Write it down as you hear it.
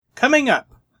Coming up,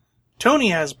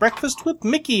 Tony has breakfast with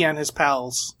Mickey and his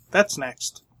pals. That's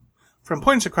next. From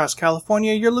points across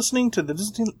California, you're listening to the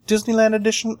Disneyland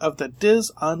edition of the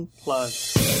Diz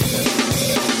Unplugged.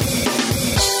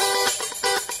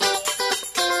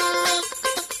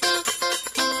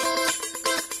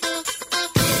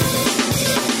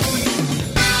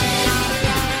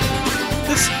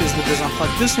 This is the Diz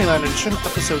Unplugged Disneyland edition,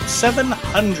 episode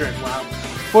 700, wow,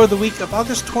 for the week of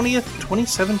August 20th,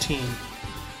 2017.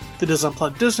 The Diz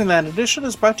Unplugged Disneyland edition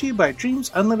is brought to you by Dreams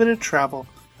Unlimited Travel,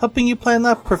 helping you plan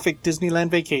the perfect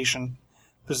Disneyland vacation.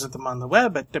 Visit them on the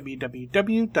web at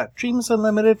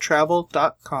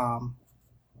www.dreamsunlimitedtravel.com.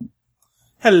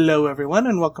 Hello, everyone,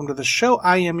 and welcome to the show.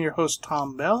 I am your host,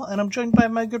 Tom Bell, and I'm joined by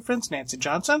my good friends Nancy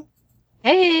Johnson.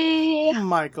 Hey!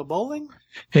 Michael Bowling.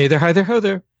 Hey there, hi there, ho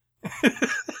there.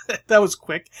 That was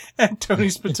quick. And Tony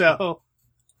Spittell.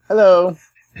 Hello.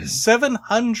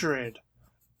 700.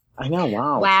 I know,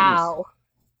 wow. Wow.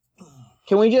 Geez.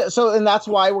 Can we just, and that's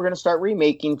why we're going to start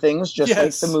remaking things just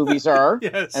like the movies are.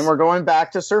 Yes. And we're going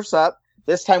back to Surf's Up,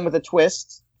 this time with a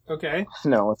twist. Okay.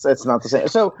 No, it's not the same.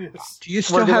 So, Yes. Do you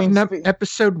still have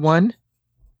episode 1?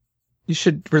 You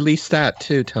should release that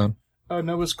too, Tom. Oh,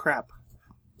 Noah's crap.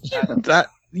 That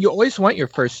you always want your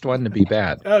first one to be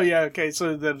bad. Oh, yeah, okay,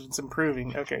 so that it's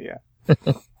improving. Okay, yeah.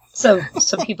 So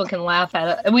people can laugh at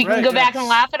it. And we can go back and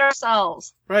laugh at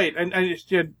ourselves. Right, and do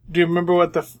you remember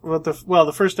what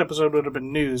the first episode would have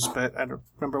been news, but I don't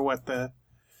remember what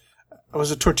was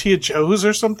it Tortilla Joe's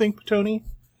or something, Tony?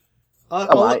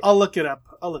 I'll look it up.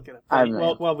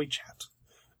 While we chat.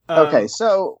 Okay,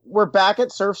 so we're back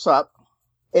at Surf's Up.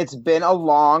 It's been a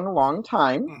long, long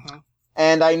time. Mm-hmm.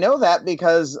 And I know that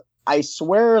because I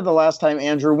swear the last time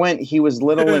Andrew went, he was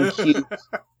little and cute.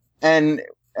 And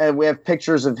we have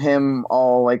pictures of him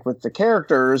all like with the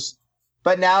characters,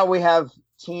 but now we have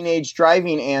teenage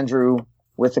driving Andrew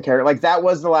with the character. Like that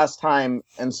was the last time.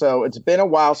 And so it's been a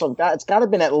while. So it's got to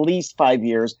been at least 5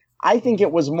 years. I think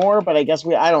it was more, but I guess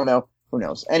I don't know. Who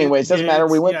knows? Anyways, it doesn't matter.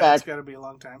 We went back. It's got to be a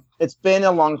long time. It's been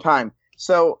a long time.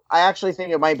 So I actually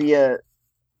think it might be a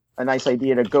nice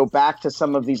idea to go back to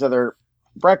some of these other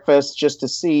breakfasts just to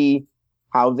see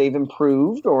how they've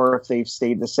improved or if they've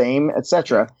stayed the same,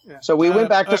 etc. Yeah. So we went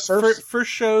back to Surf's. First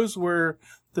shows were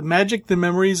The Magic, The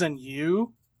Memories, and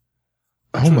You.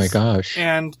 Oh my gosh.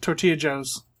 And Tortilla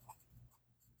Joe's.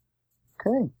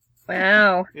 Okay.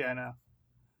 Wow. Yeah, I know.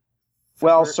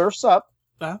 Well, Surf's Up.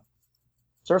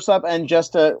 Surf's Up, and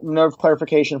just a note of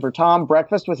clarification for Tom,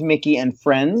 breakfast with Mickey and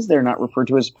friends. They're not referred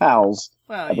to as pals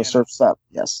at the Surf's Up.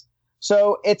 Yes.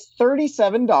 So it's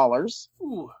 $37.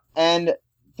 Ooh. And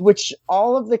which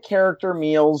all of the character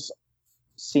meals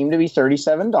seem to be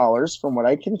 $37 from what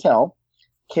I can tell.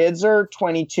 Kids are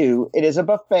 $22. It is a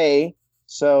buffet,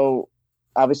 so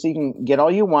obviously you can get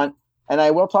all you want. And I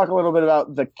will talk a little bit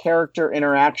about the character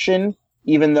interaction,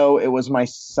 even though it was my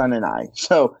son and I.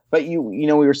 So, but we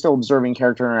were still observing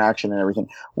character interaction and everything.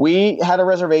 We had a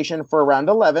reservation for around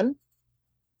 11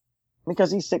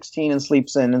 because he's 16 and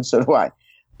sleeps in, and so do I.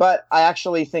 But I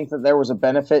actually think that there was a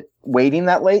benefit waiting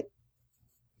that late.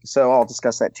 So I'll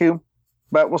discuss that too.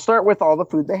 But we'll start with all the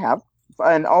food they have.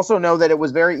 And also know that it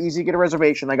was very easy to get a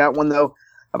reservation. I got one, though,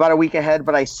 about a week ahead.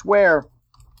 But I swear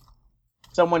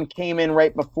someone came in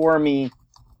right before me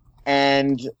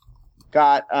and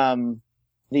got and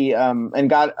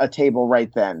got a table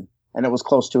right then. And it was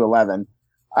close to 11.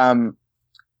 And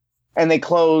they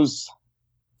closed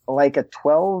like at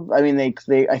 12. I mean, I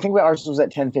think ours was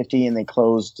at 10:50 and they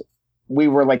closed. We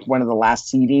were like one of the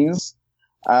last seatings.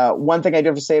 One thing I do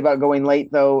have to say about going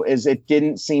late, though, is it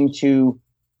didn't seem to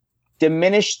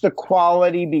diminish the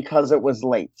quality because it was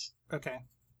late. Okay.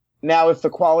 Now, if the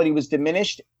quality was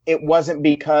diminished, it wasn't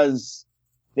because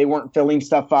they weren't filling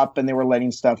stuff up and they were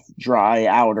letting stuff dry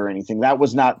out or anything. That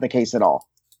was not the case at all.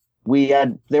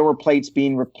 There were plates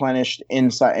being replenished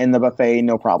inside in the buffet,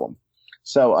 no problem.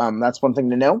 So, that's one thing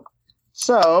to know.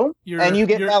 So, and you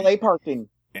get valet parking.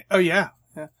 Oh, yeah.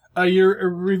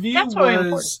 Your review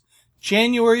was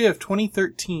January of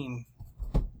 2013.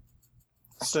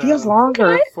 So feels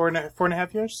longer. Four and a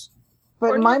half years?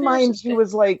 But in my mind, he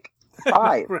was like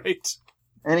 5. Right.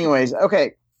 Anyways,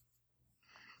 okay.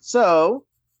 So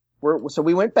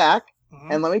we went back,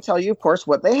 and let me tell you, of course,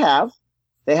 what they have.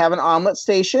 They have an omelet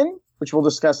station, which we'll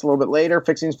discuss a little bit later.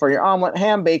 Fixings for your omelet: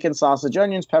 ham, bacon, sausage,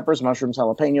 onions, peppers, mushrooms,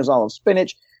 jalapenos, olives,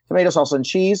 spinach, tomato sauce, and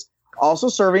cheese. Also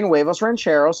serving huevos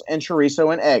rancheros and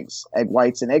chorizo and eggs. Egg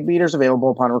whites and egg beaters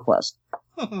available upon request.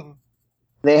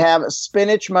 They have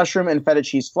spinach, mushroom, and feta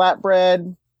cheese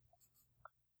flatbread.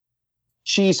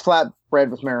 Cheese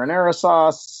flatbread with marinara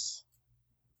sauce.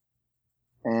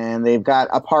 And they've got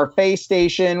a parfait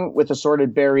station with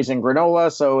assorted berries and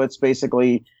granola. So it's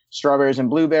basically strawberries and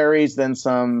blueberries, then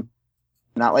some,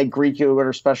 not like Greek yogurt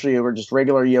or special yogurt, just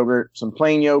regular yogurt, some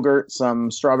plain yogurt,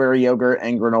 some strawberry yogurt,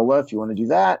 and granola if you want to do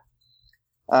that.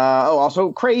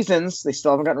 Also craisins. They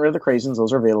still haven't gotten rid of the craisins.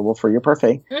 Those are available for your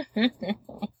parfait. They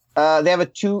have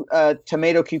a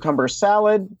tomato cucumber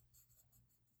salad.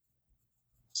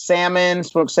 Salmon,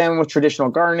 smoked salmon with traditional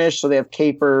garnish. So they have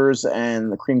capers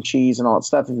and the cream cheese and all that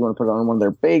stuff if you want to put it on one of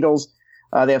their bagels.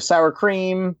 They have sour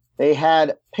cream. They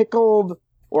had pickled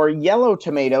or yellow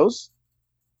tomatoes.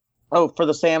 Oh, for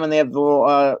the salmon, they have the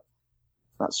little,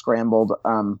 not scrambled,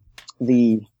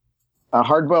 the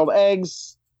hard-boiled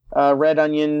eggs, red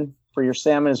onion for your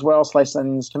salmon as well, sliced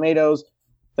onions, tomatoes.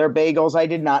 Their bagels, I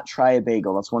did not try a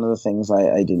bagel. That's one of the things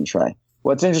I didn't try.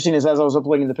 What's interesting is as I was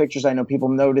uploading the pictures, I know people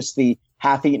noticed the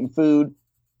half-eaten food,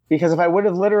 because if I would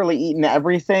have literally eaten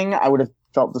everything, I would have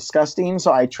felt disgusting.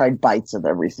 So I tried bites of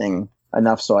everything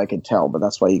enough so I could tell. But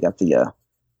that's why you got the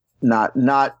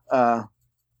not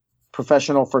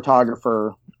professional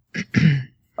photographer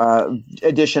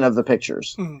edition of the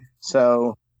pictures.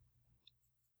 So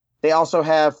they also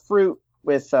have fruit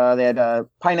with they had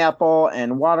pineapple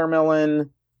and watermelon,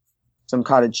 some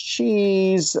cottage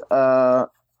cheese,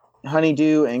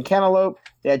 honeydew and cantaloupe.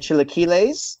 They had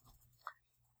chilaquiles,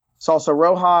 salsa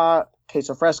roja,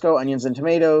 queso fresco, onions and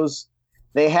tomatoes.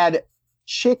 They had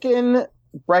chicken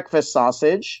breakfast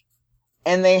sausage,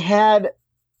 and they had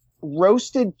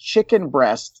roasted chicken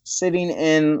breast sitting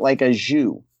in like a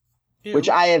jus, which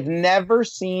I have never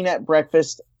seen at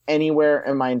breakfast anywhere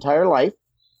in my entire life.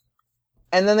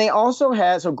 And then they also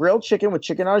had grilled chicken with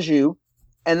chicken au jus,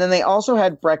 and then they also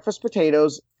had breakfast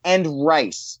potatoes and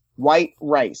rice. White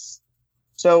rice.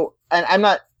 So, and I'm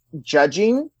not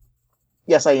judging.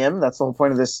 Yes, I am. That's the whole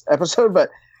point of this episode. But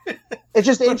it's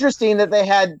just interesting that they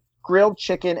had grilled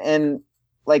chicken and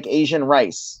like Asian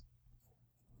rice.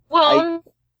 Well,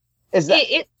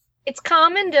 it's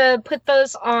common to put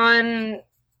those on.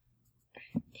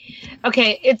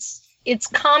 Okay, it's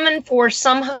common for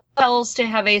some hotels to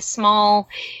have a small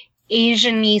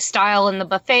Asian-y style in the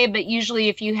buffet, but usually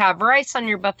if you have rice on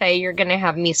your buffet, you're going to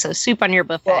have miso soup on your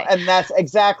buffet. Well, and that's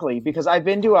exactly because I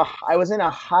was in a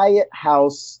Hyatt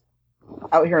house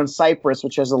out here in Cyprus,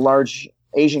 which has a large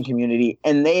Asian community,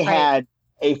 and they had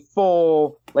a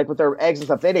full, like with their eggs and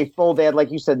stuff, they had, like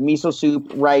you said, miso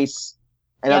soup, rice,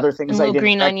 and other things. And little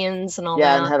green onions and all that.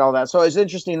 Yeah, and had all that. So it's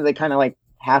interesting that they kind of like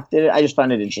half did it. I just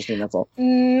found it interesting, that's all.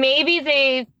 Maybe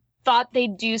they thought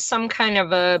they'd do some kind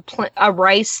of a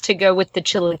rice to go with the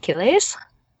chilaquiles.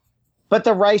 But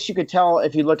the rice, you could tell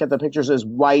if you look at the pictures, is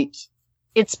white.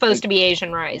 It's supposed to be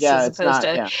Asian rice. Yeah, as opposed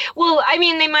to. Yeah. Well, I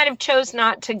mean, they might have chose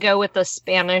not to go with the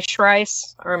Spanish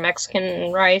rice or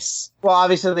Mexican rice. Well,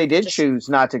 obviously they did choose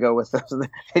not to go with those.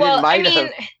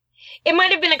 It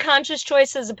might have been a conscious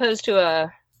choice as opposed to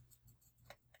a.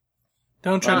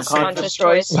 Don't trust conscious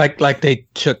choice. Like they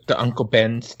took the Uncle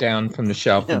Ben's down from the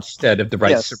shelf instead of the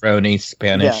rice-a-roni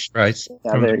Spanish rice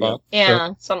from the box. Yeah,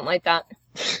 something like that.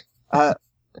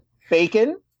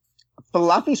 Bacon,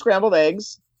 fluffy scrambled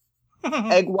eggs,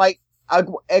 egg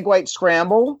white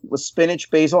scramble with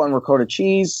spinach, basil, and ricotta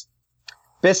cheese,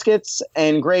 biscuits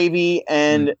and gravy,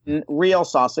 and real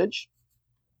sausage.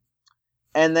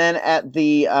 And then at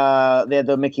they had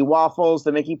the Mickey waffles,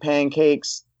 the Mickey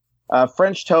pancakes,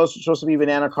 French toast, which was supposed to be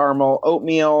banana caramel,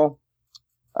 oatmeal,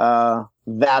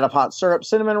 vat of hot syrup,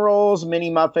 cinnamon rolls, mini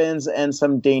muffins, and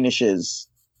some danishes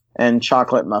and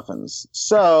chocolate muffins.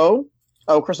 So,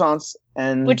 croissants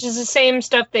and which is the same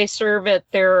stuff they serve at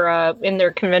their in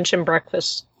their convention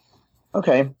breakfast.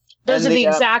 Okay, those are the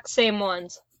exact same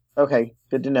ones. Okay,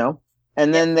 good to know.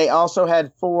 And then they also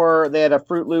had they had a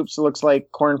Fruit Loops, it looks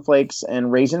like cornflakes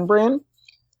and Raisin Bran.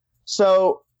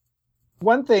 So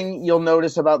one thing you'll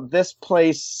notice about this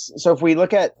place, so if we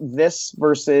look at this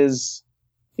versus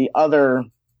the other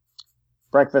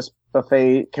breakfast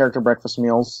buffet character breakfast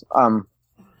meals,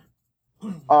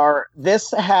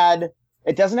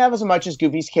 it doesn't have as much as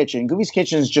Goofy's Kitchen. Goofy's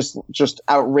Kitchen is just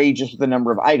outrageous with the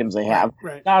number of items they have,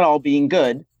 not all being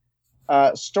good.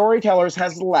 Storytellers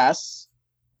has less.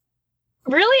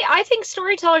 Really? I think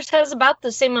Storytellers has about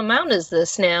the same amount as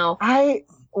this now.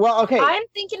 Well, okay. I'm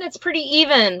thinking it's pretty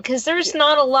even because there's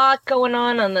not a lot going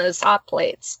on those hot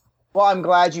plates. Well, I'm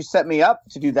glad you set me up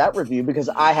to do that review because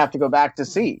I have to go back to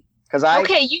see.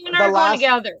 Okay, you and I are going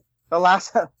together. The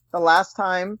last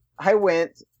time I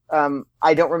went,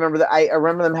 I don't remember that. I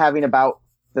remember them having about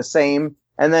the same,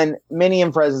 and then Minnie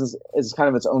and Friends is kind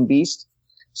of its own beast.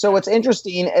 So what's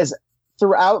interesting is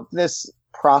throughout this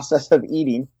process of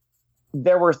eating,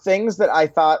 there were things that I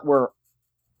thought were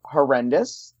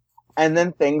horrendous. and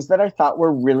then things that I thought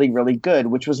were really, really good,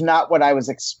 which was not what I was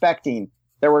expecting.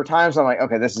 There were times I'm like,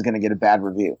 okay, this is going to get a bad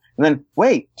review. And then,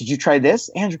 wait, did you try this?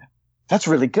 Andrew, that's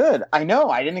really good. I know.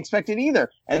 I didn't expect it either.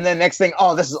 And then next thing,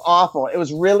 oh, this is awful. It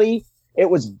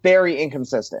was very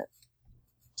inconsistent.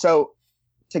 So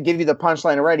to give you the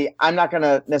punchline already, I'm not going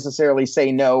to necessarily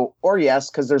say no or yes,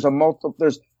 because there's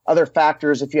other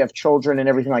factors if you have children and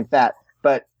everything like that.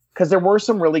 But because there were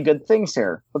some really good things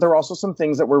here, but there were also some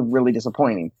things that were really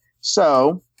disappointing.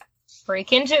 So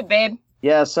break into it, babe.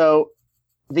 Yeah. So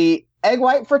the egg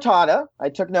white frittata, I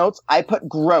took notes. I put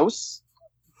gross,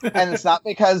 and it's not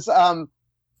because I'm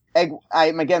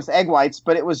against egg whites,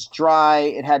 but it was dry.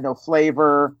 It had no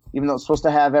flavor, even though it's supposed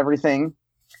to have everything.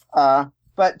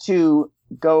 But to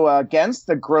go against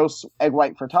the gross egg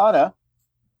white frittata,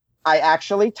 I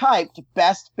actually typed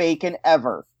best bacon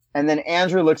ever. And then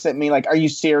Andrew looks at me like, are you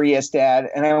serious, Dad?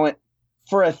 And I went,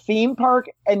 for a theme park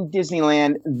and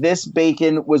Disneyland, this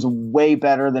bacon was way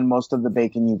better than most of the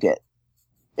bacon you get.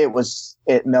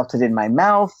 It melted in my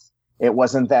mouth. It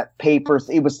wasn't that paper.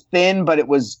 It was thin, but it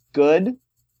was good.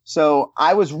 So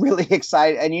I was really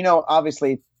excited. And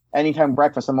obviously, anytime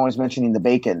breakfast, I'm always mentioning the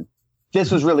bacon.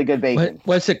 This was really good bacon.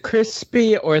 Was it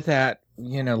crispy or that,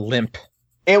 limp?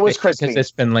 It was crispy. Because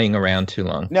it's been laying around too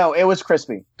long. No, it was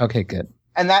crispy. Okay, good.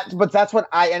 But that's what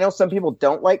I know some people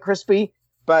don't like crispy,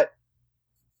 but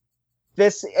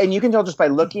this, and you can tell just by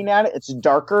looking at it, it's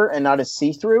darker and not as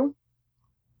see-through.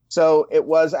 So it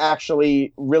was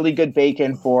actually really good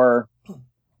bacon for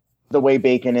the way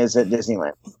bacon is at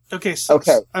Disneyland. Okay.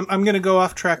 I'm going to go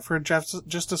off track for just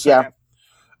a second.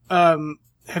 Yeah.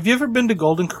 Have you ever been to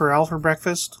Golden Corral for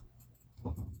breakfast?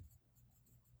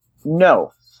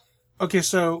 No. Okay,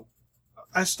 so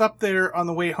I stopped there on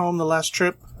the way home the last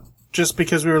trip just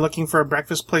because we were looking for a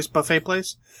breakfast place, buffet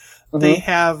place. Mm-hmm. They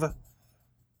have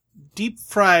deep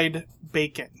fried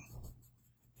bacon.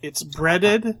 It's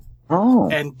breaded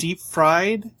and deep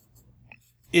fried.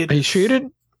 Are you sure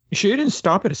you didn't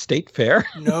stop at a state fair?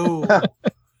 No.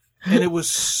 And it was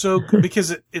so good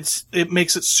because it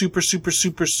makes it super, super,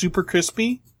 super, super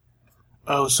crispy.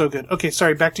 Oh, so good. Okay,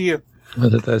 sorry, back to you. Oh,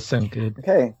 that does sound good.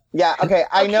 Okay. Yeah, okay.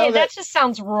 I know that just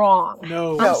sounds wrong.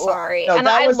 No. I'm sorry. No, and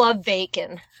I love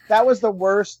bacon. That was the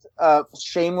worst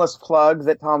shameless plug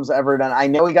that Tom's ever done. I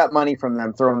know he got money from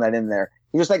them throwing that in there.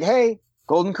 He was like, hey,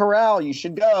 Golden Corral, you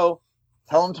should go.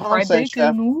 Tell him Tom sent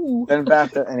you. Then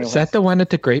back to, anyway. Is that the one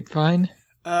at the Grapevine?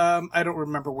 I don't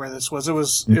remember where this was. It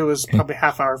was probably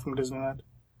half hour from Disneyland.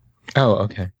 Oh,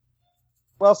 okay.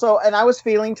 Well, and I was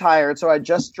feeling tired, so I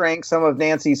just drank some of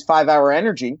Nancy's 5-hour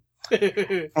energy.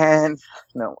 And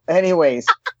no, anyways.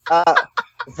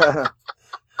 Nice.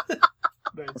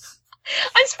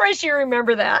 I'm surprised you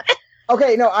remember that.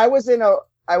 Okay, no, I was in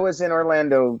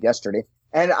Orlando yesterday,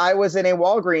 and I was in a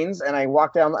Walgreens, and I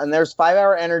walked down, and there's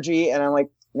 5-hour energy, and I'm like,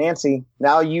 Nancy,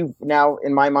 now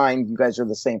in my mind, you guys are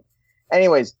the same.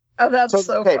 Anyways. Oh, that's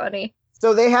so funny.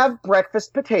 So they have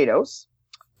breakfast potatoes.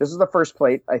 This is the first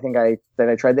plate I think that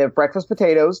I tried. They have breakfast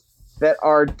potatoes that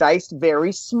are diced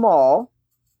very small,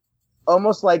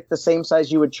 almost like the same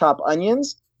size you would chop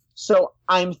onions. So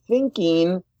I'm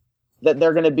thinking that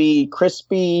they're going to be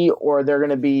crispy or they're going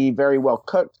to be very well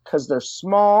cooked because they're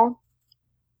small.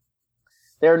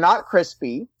 They're not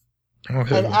crispy.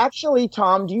 Okay. And actually,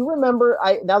 Tom, do you remember?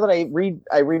 Now that I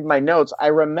read my notes, I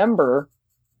remember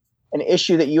an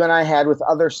issue that you and I had with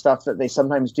other stuff that they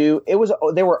sometimes do.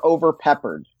 They were over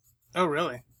peppered. Oh,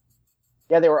 really?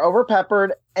 Yeah, they were over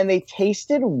peppered and they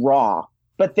tasted raw,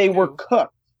 but they were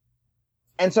cooked.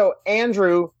 And so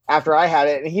Andrew, after I had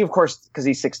it, and he, of course, because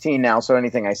he's 16 now, so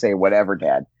anything I say, whatever,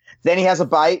 Dad. Then he has a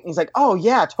bite and he's like, oh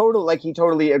yeah, totally. Like he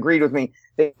totally agreed with me.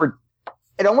 It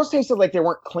almost tasted like they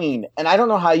weren't clean. And I don't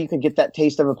know how you could get that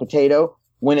taste of a potato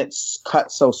when it's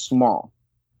cut so small.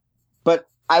 But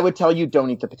I would tell you,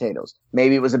 don't eat the potatoes.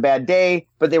 Maybe it was a bad day,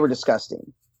 but they were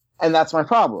disgusting. And that's my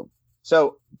problem.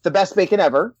 So the best bacon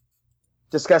ever,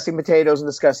 disgusting potatoes and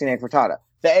disgusting egg frittata.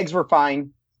 The eggs were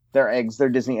fine. They're eggs. They're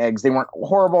Disney eggs. They weren't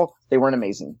horrible. They weren't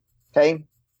amazing. Okay.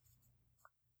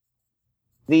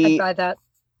 I'd buy that.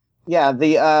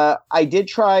 Yeah. I did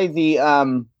try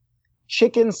the,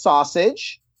 chicken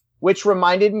sausage, which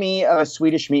reminded me of a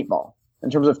Swedish meatball in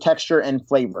terms of texture and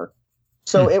flavor.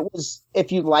 So it was,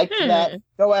 if you liked that,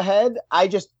 go ahead.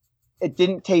 It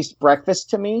didn't taste breakfast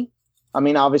to me. I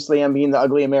mean, obviously I'm being the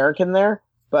ugly American there,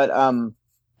 but,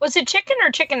 was it chicken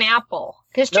or chicken apple?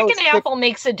 Because chicken apple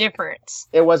makes a difference.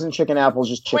 It wasn't chicken apple,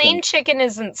 just chicken. Plain chicken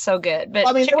isn't so good, but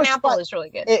chicken apple is really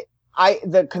good.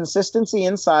 The consistency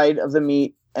inside of the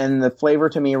meat and the flavor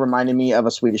to me reminded me of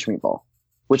a Swedish meatball,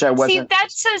 which I wasn't. See,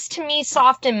 that says to me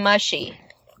soft and mushy.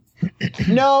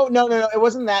 No. It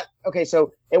wasn't that. Okay,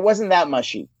 so it wasn't that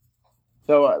mushy.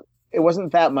 So it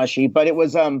wasn't that mushy, but it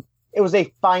was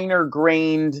a finer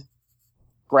grained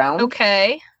ground.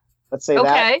 Okay. Let's say that.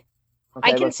 Okay,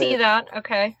 I can see that.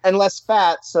 Okay. And less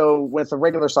fat. So with a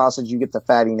regular sausage, you get the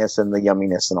fattiness and the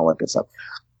yumminess and all that good stuff.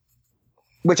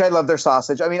 Which I love their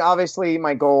sausage. I mean, obviously,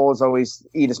 my goal is always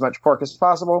eat as much pork as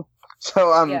possible.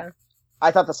 So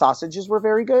I thought the sausages were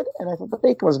very good, and I thought the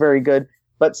bacon was very good.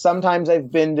 But sometimes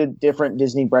I've been to different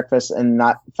Disney breakfasts and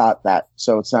not thought that.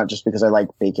 So it's not just because I like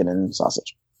bacon and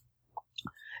sausage.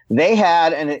 They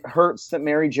had, and it hurts that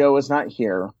Mary Jo is not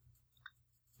here,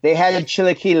 they had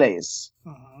chilaquiles.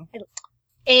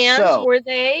 And were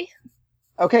they?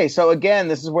 Okay, so again,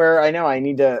 this is where I know I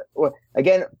need to...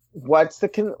 Again... What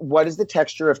is the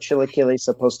texture of chilaquiles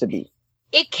supposed to be?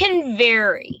 It can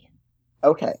vary.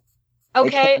 Okay.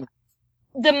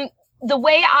 The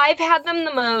way I've had them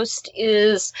the most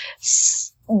is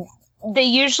they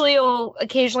usually will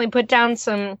occasionally put down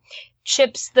some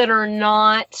chips that are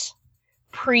not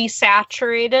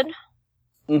pre-saturated.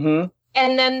 Mm-hmm.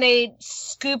 And then they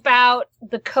scoop out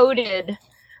the coated,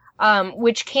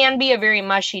 which can be a very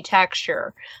mushy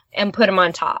texture, and put them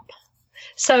on top.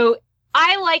 So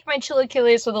I like my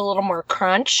chilaquiles with a little more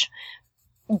crunch,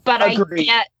 but Agreed.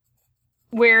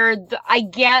 I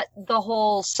get the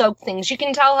whole soak things. You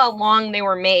can tell how long they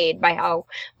were made by how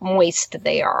moist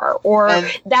they are, or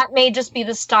that may just be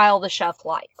the style the chef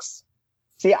likes.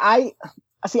 See, I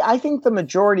think the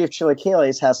majority of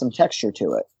chilaquiles has some texture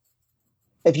to it.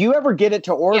 If you ever get it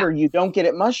to order, you don't get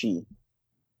it mushy.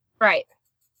 Right.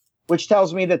 Which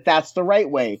tells me that that's the right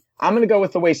way. I'm going to go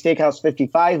with the way Steakhouse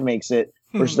 55 makes it,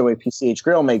 versus the way PCH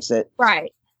Grill makes it.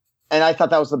 Right. And I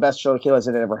thought that was the best chilaquiles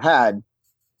I'd ever had.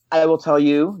 I will tell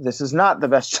you, this is not the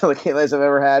best chilaquiles I've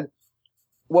ever had.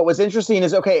 What was interesting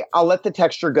is, okay, I'll let the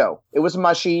texture go. It was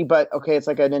mushy, but okay, it's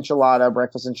like an enchilada,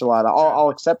 breakfast enchilada. I'll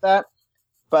accept that.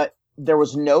 But there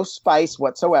was no spice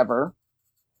whatsoever.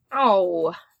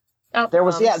 Oh. There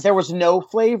was no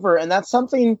flavor. And that's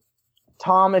something,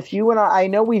 Tom, if you and I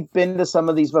know we've been to some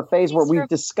of these buffets where we've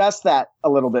discussed that a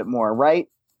little bit more, right?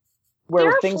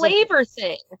 They're a flavor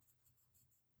thing.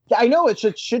 Yeah, I know it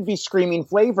should be screaming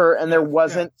flavor, and there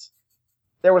wasn't. Yeah.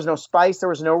 There was no spice. There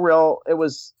was no real.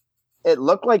 It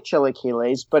looked like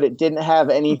chilaquiles, but it didn't have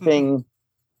anything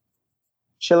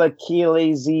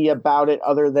chilaquiles-y about it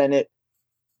other than it.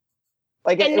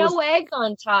 No egg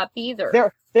on top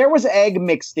either. There was egg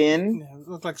mixed in. Yeah, it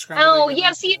looked like scrambled egg.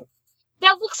 Yeah, see,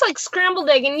 that looks like scrambled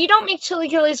egg, and you don't make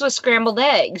chilaquiles with scrambled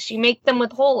eggs. You make them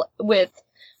with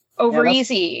over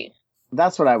easy.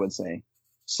 That's what I would say.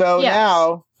 So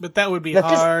now... But that would be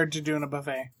hard to do in a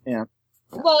buffet. Yeah.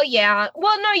 Well, yeah.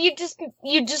 Well, no, you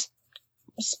just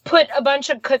put a bunch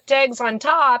of cooked eggs on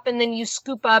top, and then you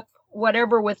scoop up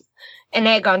whatever with an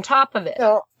egg on top of it.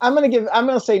 No, I'm going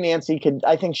to say Nancy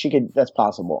I think she could, that's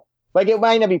possible. Like, it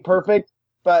might not be perfect,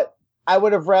 but I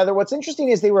would have rather... What's interesting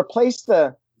is they replaced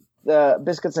the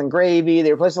biscuits and gravy.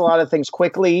 They replaced a lot of things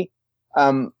quickly.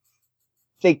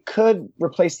 They could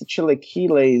replace the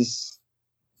chilaquiles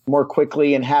more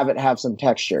quickly and have some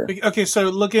texture. Okay, so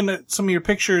looking at some of your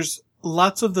pictures,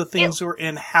 lots of the things were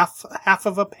in half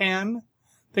of a pan.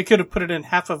 They could have put it in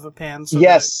half of a pan so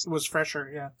that it was fresher,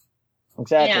 yeah.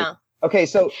 Exactly. Yeah. Okay,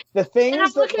 so the things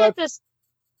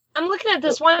I'm looking at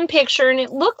this one picture, and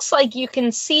it looks like you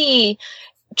can see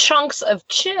chunks of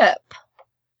chip.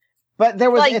 But there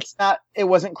was it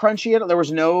wasn't crunchy at all. There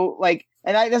was no and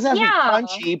it doesn't have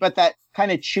to be crunchy, but that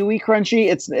kind of chewy crunchy,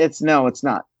 it's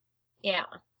not. Yeah.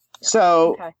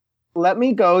 So let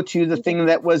me go to the thing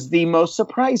that was the most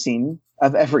surprising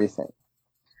of everything.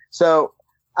 So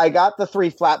I got the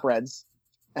 3 flatbreads,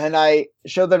 and I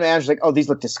showed them to Andrew's like, oh, these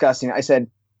look disgusting. I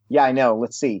said, yeah, I know.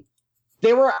 Let's see.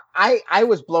 They were, I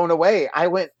was blown away. I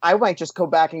might just go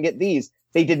back and get these.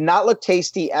 They did not look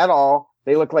tasty at all.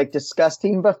 They looked like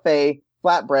disgusting buffet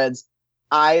flatbreads.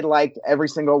 I liked every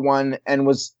single one and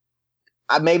was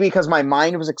maybe because my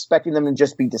mind was expecting them to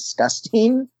just be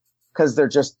disgusting because they're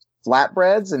just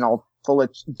flatbreads and all full of.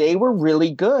 They were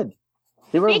really good.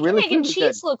 They were Bacon, really egg, and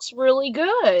cheese looks really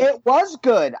good. It was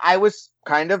good. I was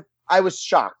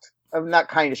shocked. I'm not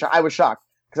kind of shocked. I was shocked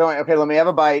because I went, okay, let me have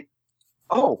a bite.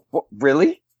 Oh,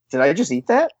 really? Did I just eat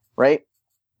that? Right.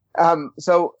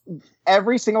 So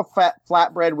every single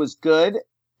flatbread was good.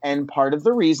 And part of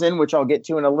the reason, which I'll get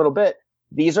to in a little bit,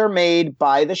 these are made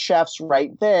by the chefs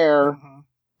right there,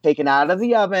 taken out of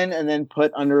the oven and then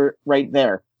put under right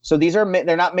there. So these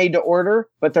they're not made to order,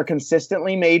 but they're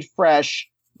consistently made fresh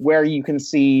where you can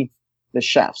see the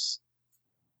chefs.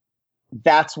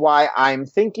 That's why I'm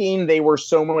thinking they were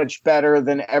so much better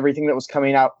than everything that was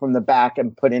coming out from the back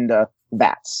and put into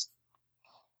vats.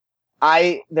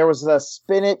 There was a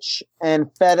spinach and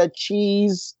feta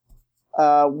cheese,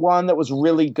 one that was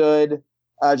really good.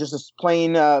 Just a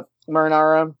plain,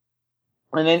 marinara.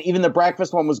 And then even the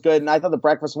breakfast one was good. And I thought the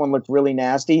breakfast one looked really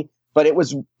nasty, but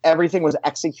everything was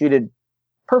executed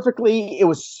perfectly.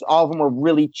 All of them were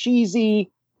really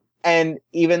cheesy. And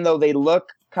even though they look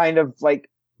kind of like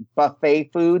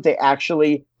buffet food, they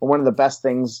actually were one of the best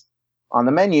things on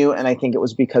the menu. And I think it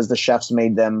was because the chefs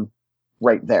made them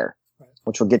right there,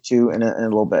 which we'll get to in a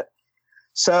little bit.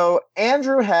 So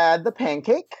Andrew had the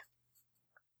pancake.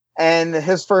 And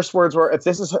his first words were,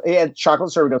 he had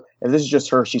chocolate syrup. He goes, if this is just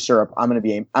Hershey syrup, I'm going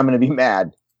to be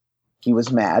mad. He was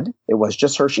mad. It was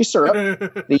just Hershey syrup,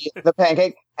 the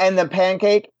pancake. And the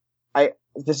pancake,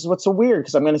 this is what's so weird,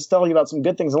 because I'm going to tell you about some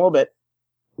good things in a little bit.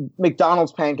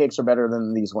 McDonald's pancakes are better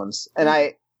than these ones.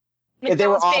 And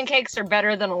McDonald's pancakes are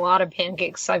better than a lot of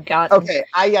pancakes I've gotten. Okay,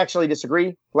 I actually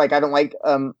disagree. Like, I don't like,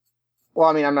 I'm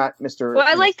not Mr. Well,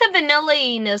 I like the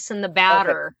vanilla-ness in the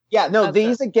batter. Okay. Yeah, no,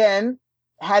 these, again,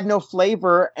 had no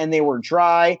flavor, and they were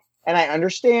dry. And I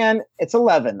understand it's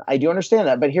 11. I do understand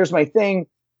that. But here's my thing.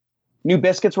 New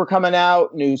biscuits were coming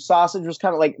out. New sausage was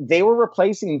coming. Like, they were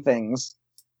replacing things.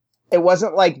 It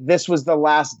wasn't like this was the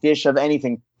last dish of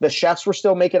anything. The chefs were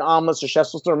still making omelets. The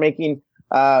chefs were still making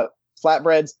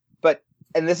flatbreads.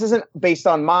 And this isn't based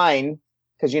on mine,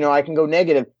 because, I can go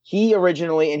negative. He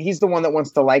originally, and he's the one that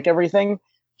wants to like everything,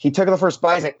 he took the first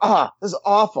bite. He's like, this is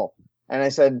awful. And I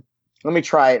said, let me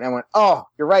try it. And I went, oh,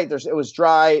 you're right. It was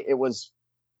dry. It was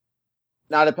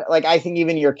not I think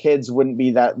even your kids wouldn't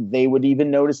be that, they would even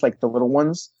notice, like the little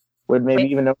ones would maybe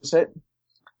even notice it.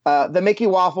 The Mickey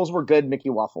waffles were good Mickey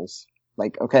waffles.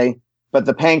 Like, okay. But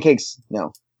the pancakes,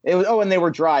 no. It was, and they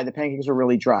were dry. The pancakes were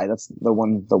really dry. That's the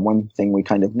one thing we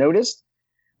kind of noticed.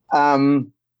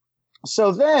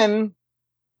 So then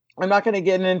I'm not going to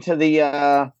get into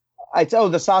the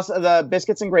sauce, the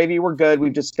biscuits and gravy were good.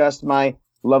 We've discussed my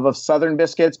love of Southern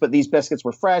biscuits, but these biscuits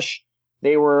were fresh.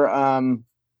 They were,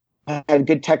 had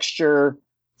good texture.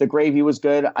 The gravy was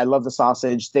good. I love the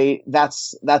sausage.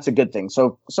 That's a good thing.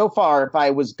 So far, if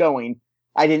I was going,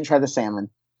 I didn't try the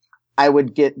salmon. I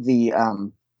would get Mickey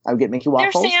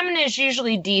waffles. Their salmon is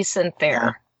usually decent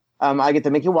there. I get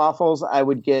the Mickey waffles. I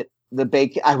would get the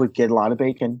bacon. I would get a lot of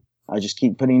bacon. I just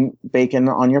keep putting bacon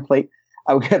on your plate.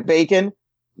 I would get bacon,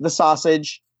 the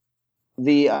sausage,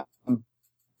 and the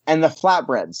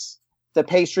flatbreads. The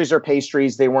pastries are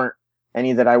pastries. They weren't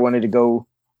any that I wanted to go,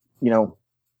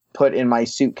 put in my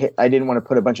suitcase. I didn't want to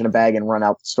put a bunch in a bag and run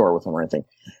out the store with them or anything.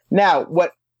 Now,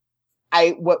 what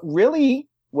really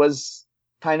was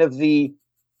kind of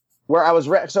where I was,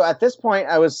 so at this point,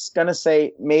 I was going to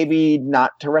say maybe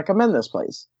not to recommend this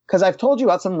place, because I've told you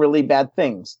about some really bad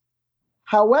things.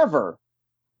 However,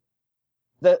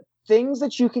 the things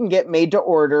that you can get made to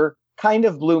order kind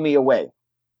of blew me away.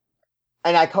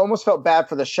 And I almost felt bad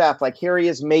for the chef. Like, here he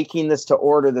is making this to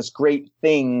order this great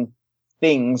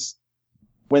things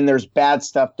when there's bad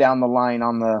stuff down the line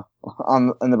on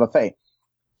the buffet.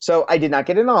 So I did not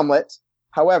get an omelet.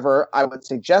 However, I would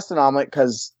suggest an omelet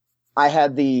because I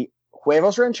had the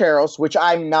huevos rancheros, which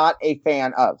I'm not a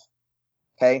fan of.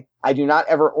 Okay. I do not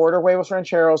ever order huevos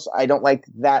rancheros. I don't like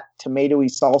that tomatoey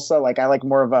salsa. Like, I like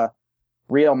more of a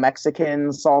real Mexican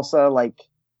salsa, like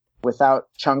without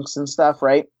chunks and stuff,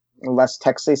 right? Less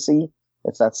Texas-y,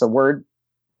 if that's a word.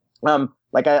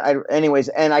 Anyways,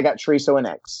 and I got chorizo and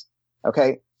eggs.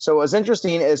 Okay. So what was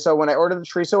interesting is, so when I ordered the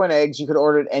chorizo and eggs, you could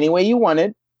order it any way you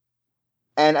wanted.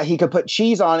 And he could put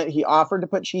cheese on it. He offered to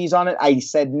put cheese on it. I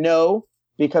said no,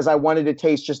 because I wanted to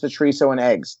taste just the chorizo and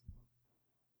eggs.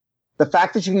 The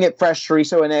fact that you can get fresh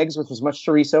chorizo and eggs with as much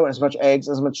chorizo and as much eggs,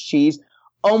 as much cheese,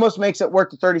 almost makes it worth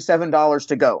the $37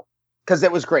 to go, because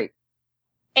it was great.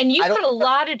 And you put a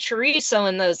lot of chorizo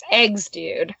in those eggs,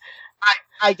 dude.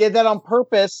 I did that on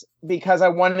purpose because I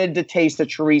wanted to taste the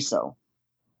chorizo.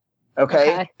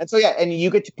 Okay. And so, yeah, and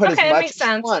you get to put as much as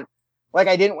you want. Like,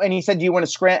 I didn't, and he said, do you want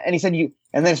to scram? And he said, and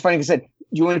then it's funny, he said, do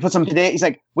you want to put some today? He's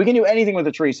like, we can do anything with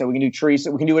the chorizo. We can do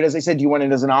chorizo. We can do it, as I said, do you want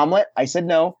it as an omelet? I said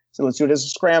no. So let's do it as a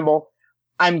scramble.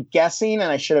 I'm guessing,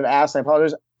 and I should have asked, I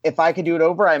apologize, if I could do it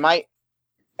over, I might.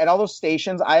 At all those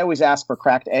stations, I always ask for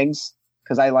cracked eggs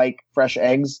because I like fresh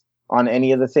eggs on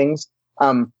any of the things.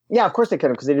 Yeah, of course they could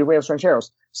have, because they did huevos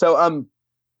rancheros. So,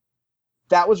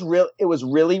 that was real. It was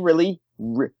really, really,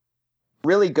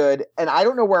 really good. And I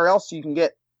don't know where else you can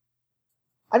get.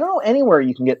 I don't know anywhere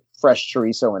you can get fresh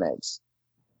chorizo and eggs,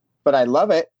 but I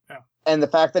love it. Yeah. And the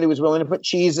fact that he was willing to put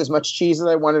cheese, as much cheese as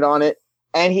I wanted on it.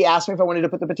 And he asked me if I wanted to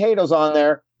put the potatoes on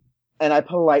there, and I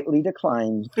politely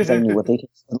declined because I knew what they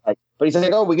tasted like. But he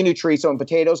said, oh, we can do chorizo and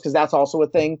potatoes, because that's also a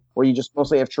thing where you just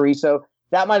mostly have chorizo.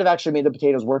 That might have actually made the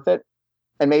potatoes worth it.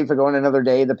 and maybe if I go in another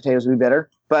day, the potatoes would be better.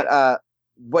 But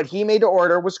what he made to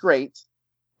order was great.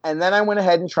 And then I went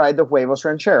ahead and tried the huevos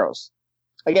rancheros.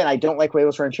 Again, I don't like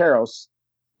huevos rancheros,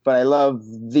 but I love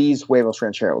these huevos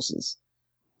rancheros.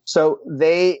 So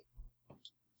they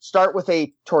start with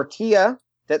a tortilla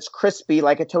that's crispy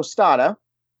like a tostada.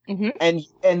 Mm-hmm.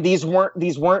 And these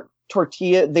weren't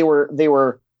tortilla. They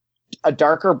were a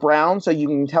darker brown, so you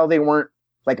can tell they weren't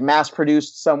like mass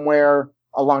produced somewhere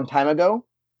a long time ago.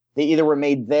 They either were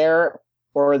made there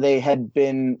or they had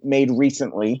been made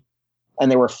recently,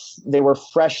 and they were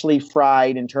freshly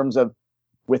fried in terms of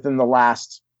within the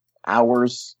last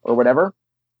hours or whatever.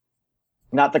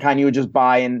 Not the kind you would just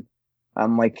buy in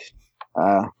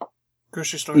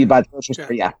grocery store. You buy the grocery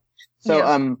store, yeah.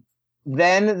 So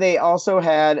then they also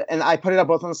had, and I put it up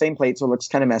both on the same plate, so it looks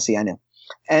kind of messy, I know.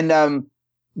 And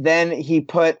then he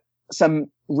put some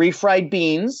refried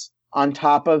beans on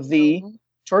top of the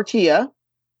tortilla.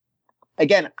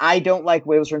 Again, I don't like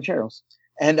huevos rancheros.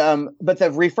 And but the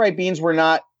refried beans were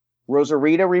not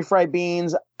Rosarita refried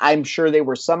beans. I'm sure they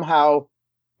were somehow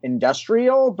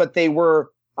industrial, but they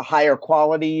were a higher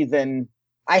quality than,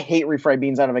 I hate refried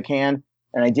beans out of a can,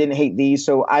 and I didn't hate these,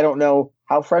 so I don't know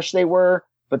how fresh they were,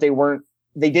 but they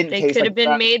didn't taste. They could have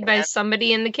been made by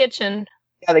somebody in the kitchen.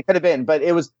 Yeah, they could have been, but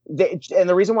it was, and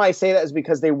the reason why I say that is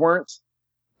because they weren't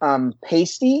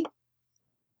pasty,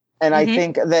 and I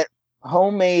think that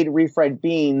homemade refried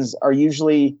beans are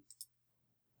usually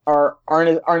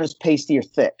aren't as pasty or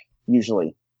thick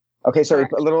usually. Okay, so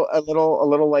a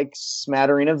little like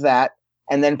smattering of that,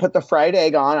 and then put the fried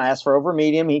egg on. I asked for over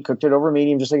medium. He cooked it over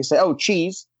medium, just like I said. Oh,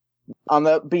 cheese on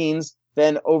the beans,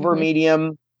 then over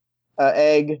medium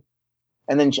egg,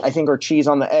 and then I think or cheese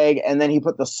on the egg, and then he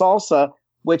put the salsa,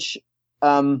 which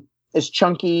is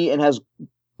chunky and has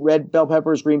red bell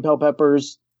peppers, green bell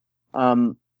peppers.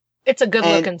 It's a good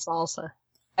looking salsa.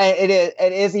 And it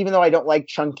is, even though I don't like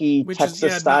chunky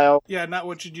Texas style. Not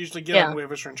what you'd usually get on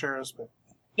huevos rancheros, but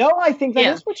no, I think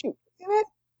that is what you get.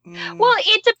 Well,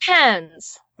 it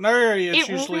depends. In our area, it's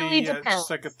it usually really depends. Just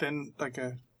like a thin,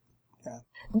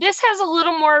 This has a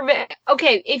little more of it.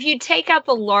 Okay, if you take out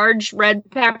the large red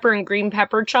pepper and green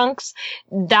pepper chunks,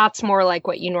 that's more like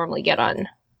what you normally get on.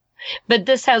 But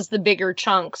this has the bigger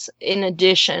chunks in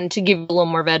addition to give you a little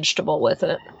more vegetable with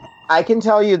it. I can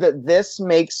tell you that this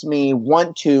makes me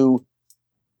want to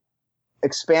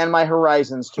expand my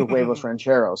horizons to huevos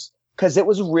rancheros, because it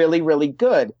was really, really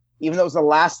good. Even though it was the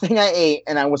last thing I ate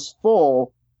and I was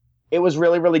full, it was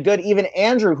really, really good. Even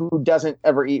Andrew, who doesn't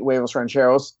ever eat huevos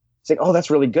rancheros, he's like, "Oh,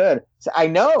 that's really good." So I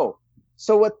know.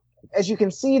 So as you can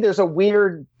see, there's a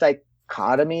weird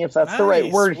dichotomy, if that's the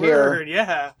right word here.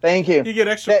 Yeah. Thank you. You get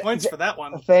extra points for that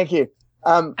one. Thank you.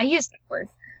 I used that word.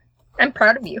 I'm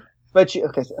proud of you. But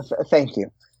thank you.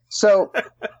 So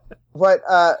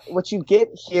what you get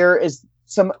here is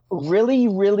some really,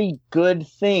 really good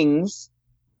things,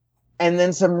 and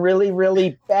then some really,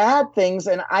 really bad things.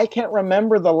 And I can't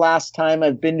remember the last time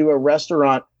I've been to a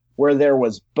restaurant where there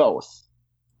was both.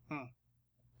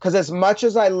 Because as much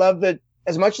as I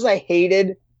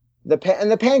hated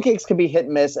and the pancakes can be hit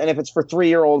and miss, and if it's for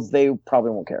 3-year-olds, they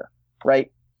probably won't care, right?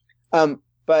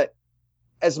 But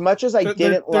as much as I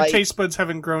didn't like, their taste buds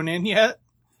haven't grown in yet.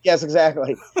 Yes,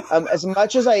 exactly. As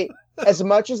much as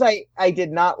I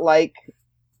did not like,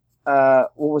 what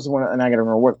was the one? And I gotta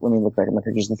remember let me look back at my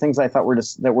pictures. The things I thought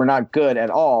that were not good at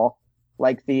all,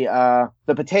 like the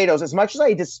potatoes. As much as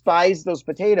I despised those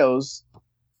potatoes,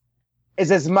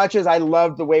 is as much as I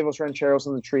loved the huevos rancheros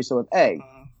and the chorizo with egg.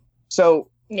 So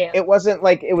it wasn't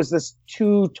like it was this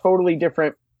two totally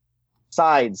different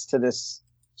sides to this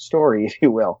story, if you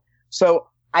will. So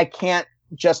I can't,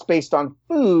 just based on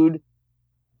food,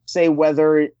 say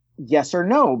whether yes or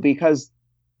no, because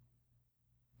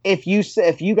if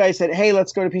you guys said, "Hey,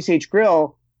 let's go to PCH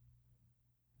Grill,"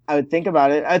 I would think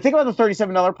about it. I'd think about the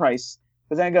 $37 price,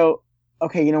 but then I go,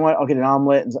 "Okay, you know what? I'll get an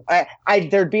omelet." And so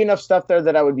there'd be enough stuff there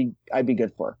that I'd be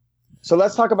good for. So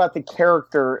let's talk about the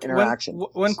character interaction.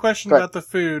 One question about the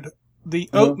food: the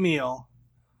oatmeal,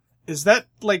 is that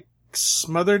like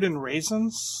smothered in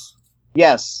raisins?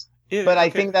 Yes. But I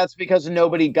think that's because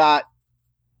nobody bought,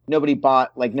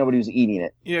 like nobody was eating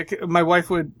it. Yeah, my wife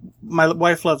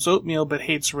loves oatmeal but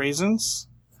hates raisins.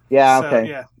 Yeah, so, okay.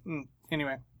 Yeah.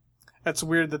 Anyway, that's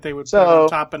weird that they would put it on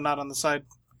top and not on the side.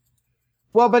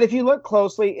 Well, but if you look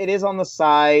closely, it is on the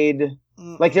side.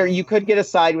 Like you could get a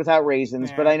side without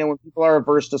raisins, but I know when people are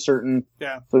averse to certain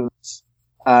foods.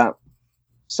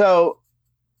 So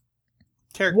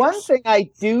characters. One thing I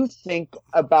do think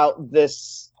about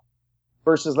this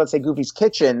versus, let's say, Goofy's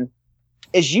Kitchen,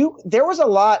 is there was a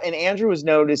lot, and Andrew was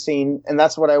noticing, and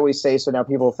that's what I always say, so now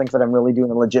people think that I'm really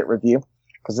doing a legit review.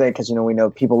 because we know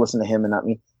people listen to him and not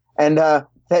me. And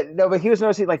but he was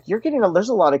noticing like there's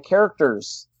a lot of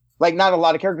characters, like not a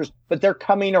lot of characters, but they're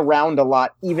coming around a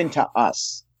lot, even to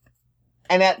us.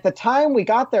 And at the time we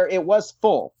got there, it was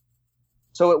full,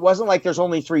 so it wasn't like there's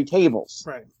only 3 tables,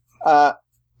 right?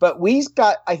 But we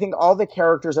got, I think, all the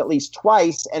characters at least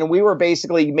twice, and we were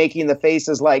basically making the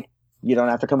faces like, you don't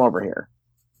have to come over here.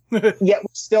 Yet we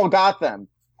still got them.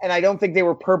 And I don't think they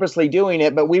were purposely doing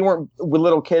it, but we weren't with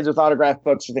little kids with autographed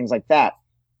books or things like that.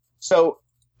 So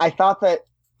I thought that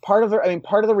part of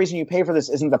the reason you pay for this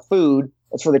isn't the food,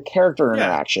 it's for the character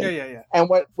interaction. Yeah. And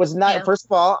what was not, first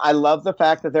of all, I love the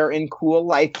fact that they're in cool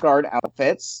lifeguard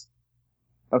outfits.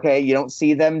 Okay, you don't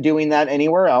see them doing that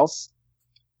anywhere else.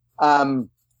 They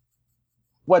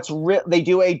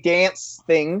do a dance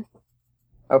thing.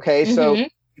 Okay, so you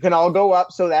can all go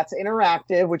up, so that's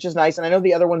interactive, which is nice. And I know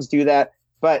the other ones do that,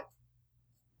 but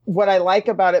what I like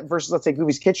about it versus, let's say,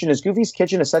 Goofy's Kitchen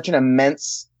is such an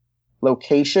immense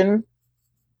location.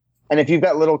 And if you've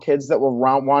got little kids that will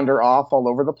wander off all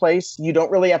over the place, you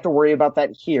don't really have to worry about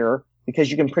that here because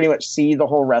you can pretty much see the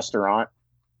whole restaurant.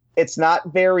 It's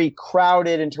not very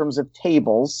crowded in terms of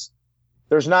tables.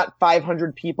 There's not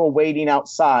 500 people waiting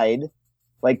outside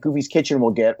like Goofy's Kitchen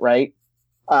will get, right?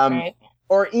 Right.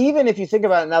 Or even if you think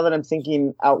about it, now that I'm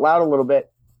thinking out loud a little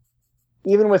bit,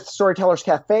 even with Storyteller's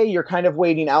Cafe, you're kind of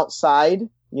waiting outside,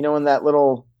 in that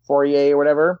little foyer or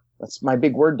whatever. That's my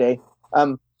big word day.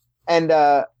 And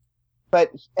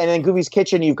in Goofy's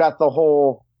Kitchen, you've got the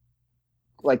whole,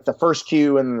 like the first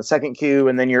queue and the second queue,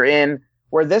 and then you're in.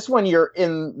 Where this one, you're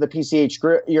in the PCH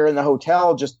Grill, you're in the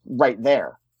hotel just right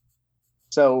there.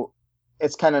 So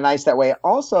it's kind of nice that way.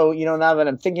 Also, now that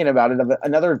I'm thinking about it,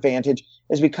 another advantage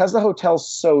is because the hotel's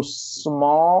so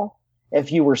small,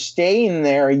 if you were staying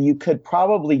there, you could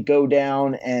probably go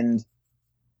down and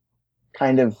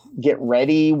kind of get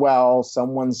ready while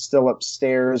someone's still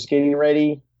upstairs getting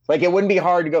ready. Like, it wouldn't be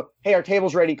hard to go, hey, our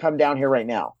table's ready, come down here right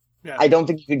now. Yeah. I don't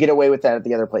think you could get away with that at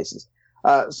the other places.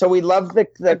 So we love the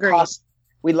cost.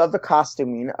 We love the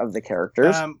costuming of the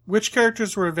characters. Which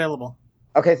characters were available?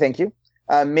 Okay, thank you.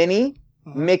 Minnie,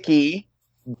 Mickey,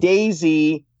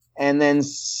 Daisy, and then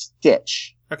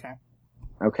Stitch. Okay.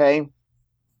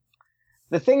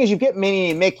 The thing is, you get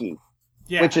Minnie and Mickey,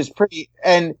 which is pretty,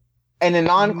 and a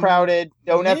non-crowded.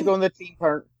 Don't have to go in the theme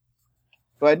park.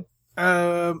 Go ahead.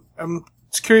 I'm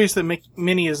curious that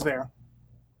Minnie is there.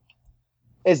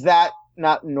 Is that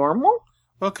not normal?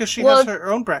 Well, because she has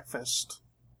her own breakfast,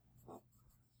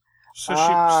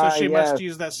 so she must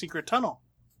use that secret tunnel.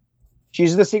 She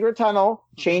uses the secret tunnel,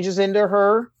 changes into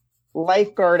her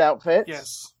lifeguard outfit.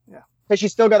 Yes, yeah. Because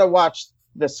she's still got to watch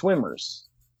the swimmers.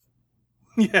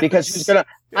 Yeah. Because she's gonna.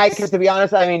 Because to be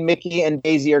honest, Mickey and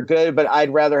Daisy are good, but I'd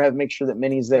rather make sure that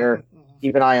Minnie's there,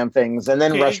 keep an eye on things, and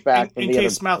then rush back in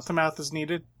case mouth to mouth is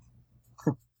needed.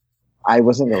 I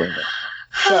wasn't going there.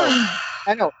 So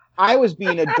I know I was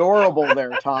being adorable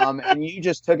there, Tom, and you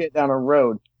just took it down a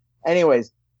road.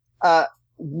 Anyways,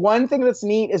 one thing that's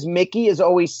neat is Mickey is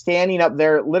always standing up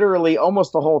there literally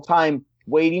almost the whole time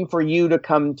waiting for you to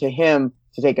come to him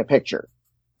to take a picture.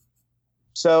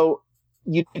 So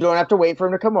you don't have to wait for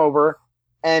him to come over.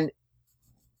 And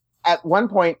at one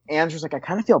point, Andrew's like, I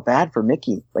kind of feel bad for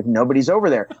Mickey. Like, nobody's over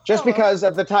there. Just because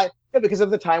of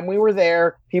the time we were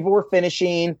there, people were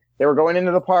finishing, they were going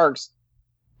into the parks.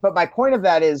 But my point of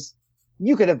that is,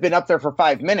 you could have been up there for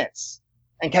 5 minutes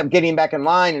and kept getting back in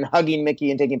line and hugging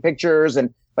Mickey and taking pictures.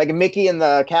 And like Mickey and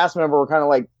the cast member were kind of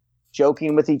like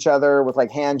joking with each other with like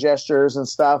hand gestures and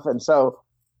stuff. And so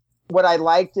what I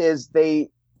liked is the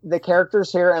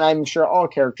characters here, and I'm sure all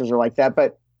characters are like that,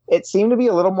 but it seemed to be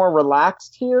a little more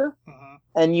relaxed here.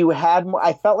 And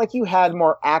I felt like you had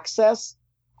more access.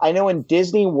 I know in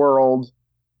Disney World,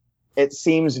 it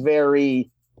seems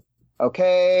very,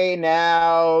 okay,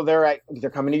 now they're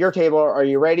coming to your table. Are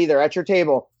you ready? They're at your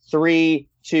table. 3,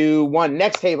 2, 1,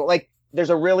 next table. Like, there's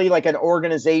a really like an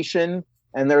organization,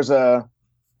 and you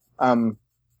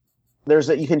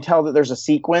can tell that there's a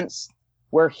sequence.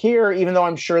 Where here, even though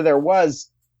I'm sure there was,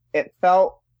 it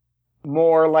felt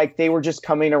more like they were just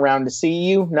coming around to see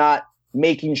you, not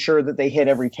making sure that they hit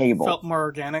every table. Felt more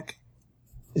organic.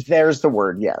 There's the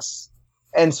word, yes.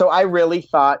 And so I really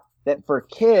thought that for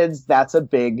kids, that's a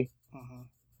big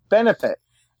benefit.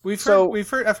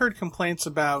 I've heard complaints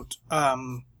about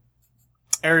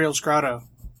Ariel's Grotto.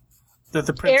 That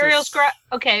the princess, Ariel's Grotto.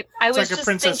 Okay, I was like just a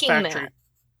princess thinking factory. that.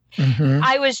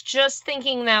 I was just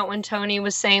thinking that when Tony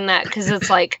was saying that, because it's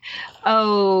like,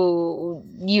 oh,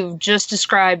 you've just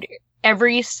described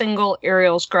every single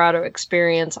Ariel's Grotto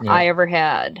experience I ever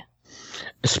had.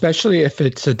 Especially if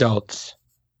it's adults.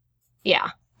 Yeah.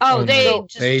 Oh, they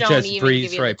just even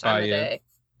breeze give you right the time by of you. day.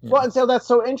 Yeah. Well, and so that's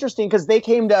so interesting because they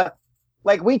came to,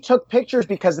 like, we took pictures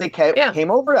because they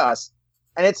came over to us,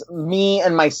 and it's me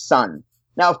and my son.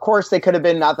 Now, of course, they could have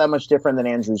been not that much different than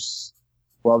Andrew's.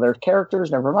 Well, they're characters,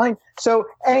 never mind. So,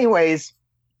 anyways,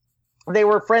 they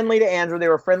were friendly to Andrew. They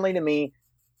were friendly to me.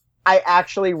 I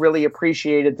actually really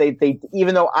appreciated they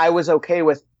even though I was okay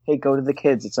with, hey, go to the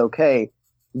kids, it's okay.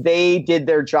 They did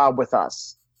their job with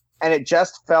us, and it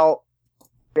just felt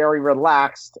very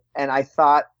relaxed. And I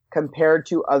thought, compared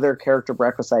to other character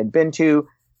breakfasts I'd been to,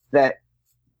 that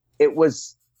it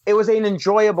was an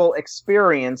enjoyable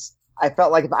experience. I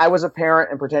felt like if I was a parent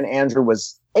and pretend Andrew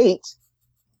was 8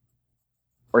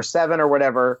 or 7 or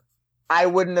whatever, I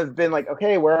wouldn't have been like,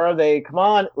 okay, where are they? Come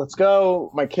on, let's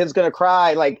go. My kid's going to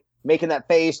cry, like making that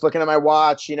face, looking at my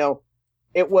watch. You know,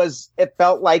 it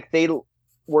felt like they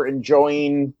were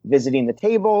enjoying visiting the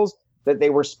tables, that they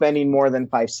were spending more than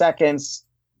 5 seconds.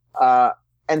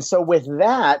 And so with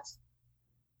that,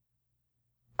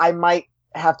 I might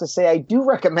have to say I do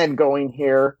recommend going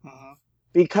here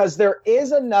because there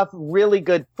is enough really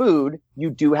good food. You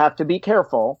do have to be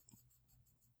careful.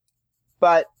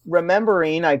 But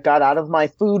remembering, I got out of my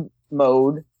food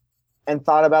mode and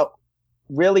thought about,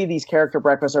 really, these character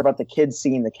breakfasts are about the kids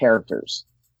seeing the characters.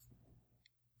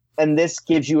 And this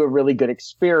gives you a really good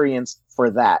experience for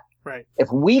that. Right. If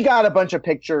we got a bunch of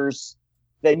pictures,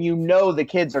 then you know the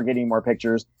kids are getting more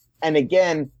pictures. And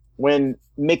again, when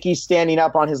Mickey's standing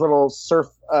up on his little surf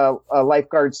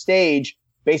lifeguard stage,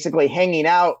 basically hanging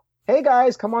out, hey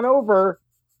guys, come on over.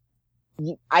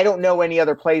 I don't know any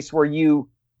other place where you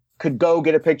could go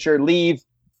get a picture, leave,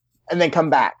 and then come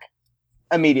back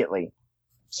immediately.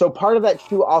 So part of that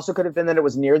too also could have been that it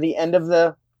was near the end of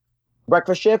the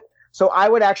breakfast shift. So I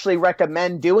would actually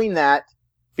recommend doing that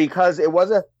because it was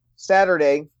a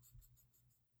Saturday.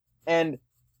 And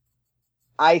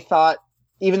I thought,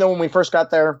 even though when we first got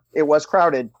there, it was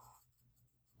crowded,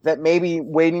 that maybe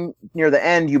waiting near the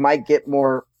end, you might get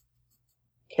more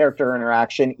character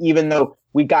interaction, even though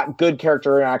we got good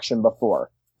character interaction before.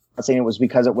 I'm not saying it was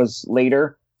because it was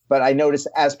later, but I noticed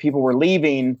as people were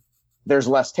leaving, there's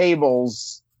less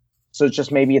tables. So it's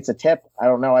just maybe it's a tip. I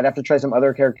don't know. I'd have to try some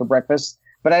other character breakfasts,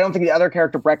 but I don't think the other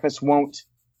character breakfasts won't,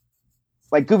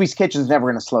 like Goofy's Kitchen's never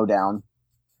going to slow down.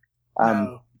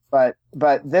 No. But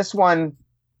this one,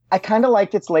 I kind of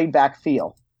liked its laid back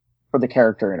feel for the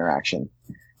character interaction.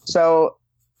 So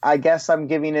I guess I'm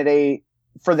giving it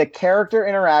for the character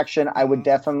interaction, I would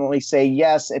definitely say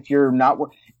yes. If you're not,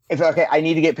 okay, I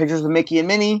need to get pictures with Mickey and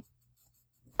Minnie,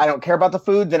 I don't care about the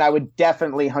food, then I would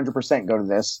definitely 100% go to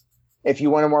this. If you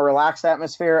want a more relaxed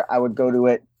atmosphere, I would go to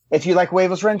it. If you like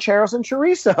huevos rancheros and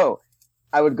chorizo,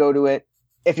 I would go to it.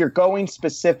 If you're going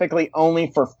specifically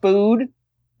only for food,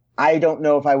 I don't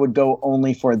know if I would go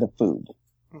only for the food.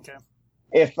 Okay.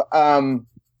 If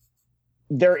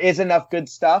there is enough good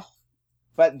stuff,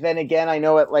 but then again, I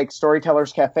know at like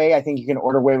Storyteller's Cafe, I think you can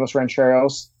order huevos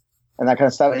rancheros and that kind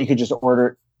of stuff, and you could just order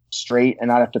it straight and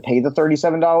not have to pay the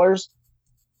 $37.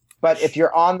 But if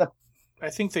you're on the, I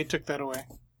think they took that away.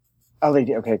 Oh, they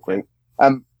did. Okay, great.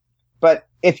 But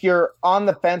if you're on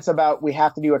the fence about we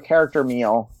have to do a character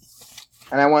meal,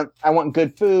 and I want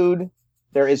good food,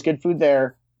 there is good food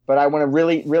there, but I want to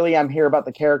really, I'm here about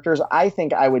the characters. I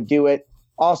think I would do it.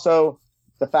 Also,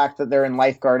 the fact that they're in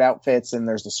lifeguard outfits and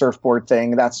there's the surfboard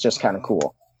thing, that's just kind of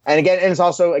cool. And again, it's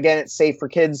also, it's safe for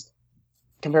kids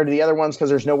compared to the other ones because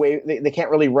there's no way they can't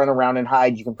really run around and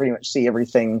hide. You can pretty much see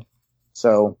everything.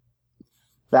 So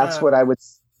that's what I would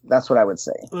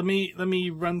say. Let me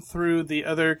run through the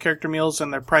other character meals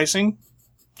and their pricing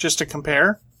just to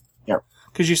compare. Yep.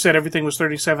 Because you said everything was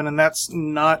 $37, and that's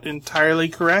not entirely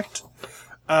correct.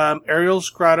 Ariel's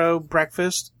Grotto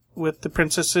breakfast with the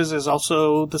princesses is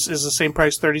the same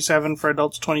price, $37 for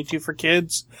adults, $22 for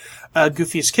kids.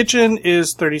 Goofy's Kitchen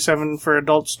is $37 for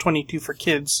adults, $22 for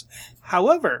kids.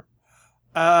 However,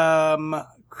 the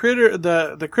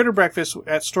Critter breakfast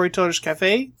at Storyteller's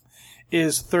Cafe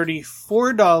is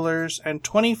 $34 and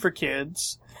 $20 for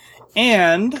kids,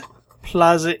 and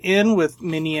Plaza Inn with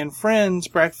Minnie and Friends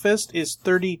breakfast is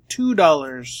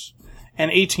 $32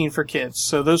 and $18 for kids.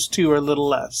 So those two are a little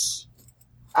less.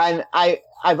 And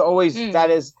I've always that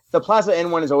is the Plaza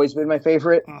Inn one has always been my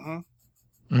favorite.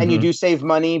 Mm-hmm. And you do save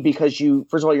money because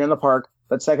first of all you're in the park,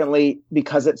 but secondly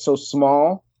because it's so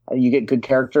small, you get good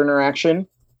character interaction.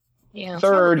 Yeah.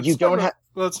 Third, you don't have.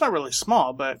 Well, it's not really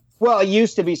small, but. Well, it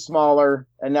used to be smaller,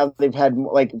 and now they've had,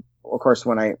 like, of course,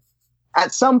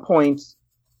 at some point,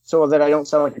 so that I don't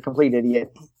sound like a complete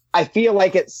idiot, I feel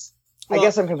like it's I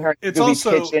guess I'm comparing. It's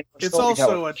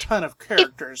also a ton of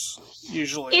characters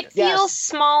usually. It feels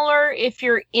smaller if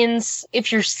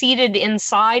you're seated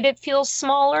inside. It feels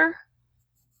smaller.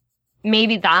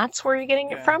 Maybe that's where you're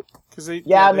getting it from. Maybe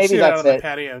that's out on the it.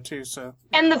 patio too. So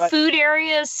and the food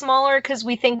area is smaller because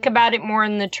we think about it more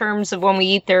in the terms of when we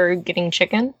eat there, getting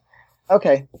chicken.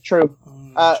 Okay, true.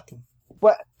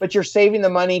 But you're saving the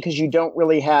money because you don't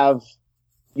really have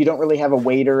a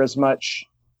waiter as much,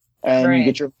 and you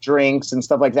get your drinks and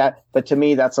stuff like that. But to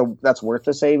me, that's worth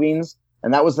the savings.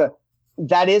 And that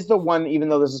is the one. Even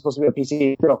though this is supposed to be a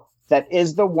PCH Grill, that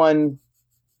is the one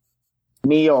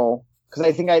meal. Because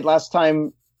I think last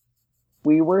time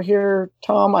we were here,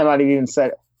 Tom, I might have even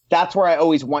said that's where I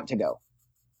always want to go.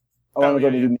 I want to go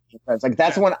to do Mickey and Friends. Like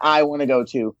that's the one I want to go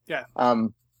to. Yeah.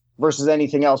 Versus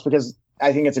anything else, because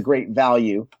I think it's a great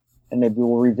value, and maybe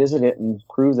we'll revisit it and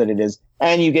prove that it is.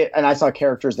 And I saw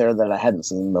characters there that I hadn't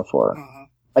seen before. Uh-huh.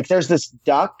 Like there's this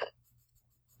duck.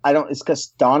 It's because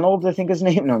Donald, I think his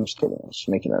name. No, I'm just kidding. I'm just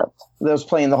making it up. That was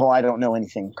playing the whole I don't know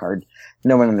anything card.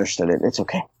 No one understood it. It's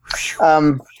okay.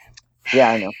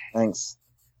 Yeah, I know. Thanks.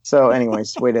 So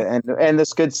anyways, way to end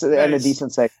this good, and a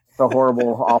decent segment. It's a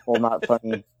horrible, awful, not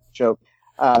funny joke.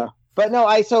 But no,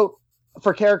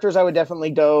 for characters, I would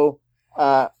definitely go.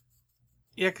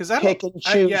 Because I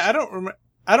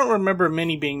don't remember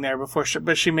Minnie being there before,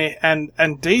 but she may,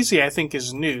 and Daisy I think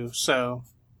is new, so,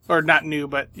 or not new,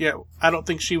 but I don't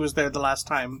think she was there the last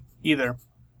time either.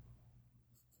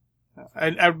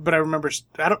 But I remember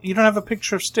you don't have a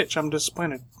picture of Stitch. I'm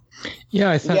disappointed. Yeah,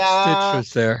 I thought Stitch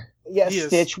was there. Yes,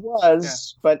 Stitch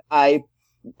was, but I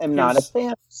am not a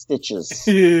fan of Stitches.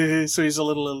 So he's a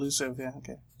little elusive. Yeah,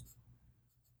 okay.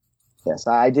 Yes,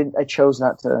 I chose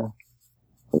not to.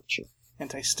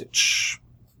 Anti-Stitch.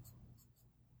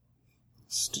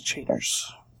 Stitch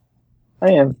haters.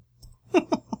 I am.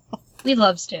 We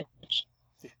love Stitch.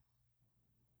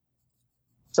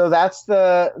 So that's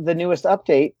the newest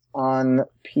update on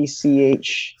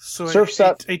PCH. So Surf's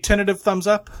Up. A tentative thumbs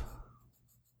up?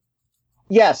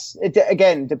 Yes.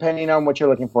 Again, depending on what you're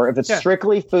looking for. If it's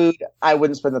strictly food, I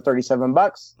wouldn't spend the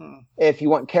 $37. If you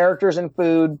want characters and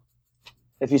food,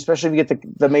 especially if you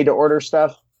get the made-to-order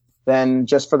stuff, then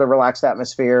just for the relaxed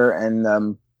atmosphere and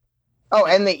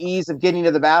and the ease of getting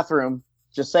to the bathroom.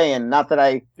 Just saying, not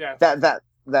that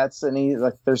that's an easy.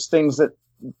 Like there's things that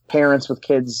parents with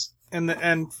kids and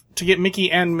to get Mickey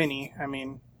and Minnie. I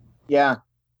mean, yeah.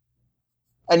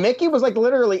 And Mickey was like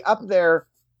literally up there,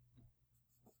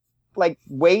 like,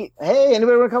 wait, hey,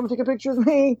 anybody want to come take a picture with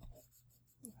me?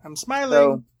 I'm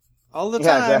smiling all the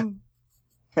time.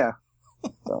 Yeah.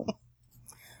 So.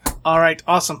 All right,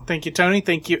 awesome. Thank you, Tony.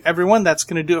 Thank you, everyone. That's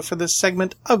going to do it for this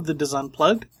segment of the Diz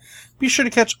Unplugged. Be sure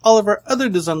to catch all of our other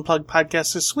Diz Unplugged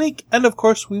podcasts this week, and of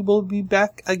course, we will be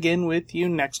back again with you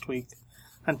next week.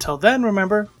 Until then,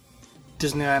 remember,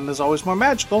 Disneyland is always more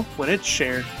magical when it's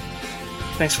shared.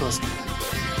 Thanks for listening.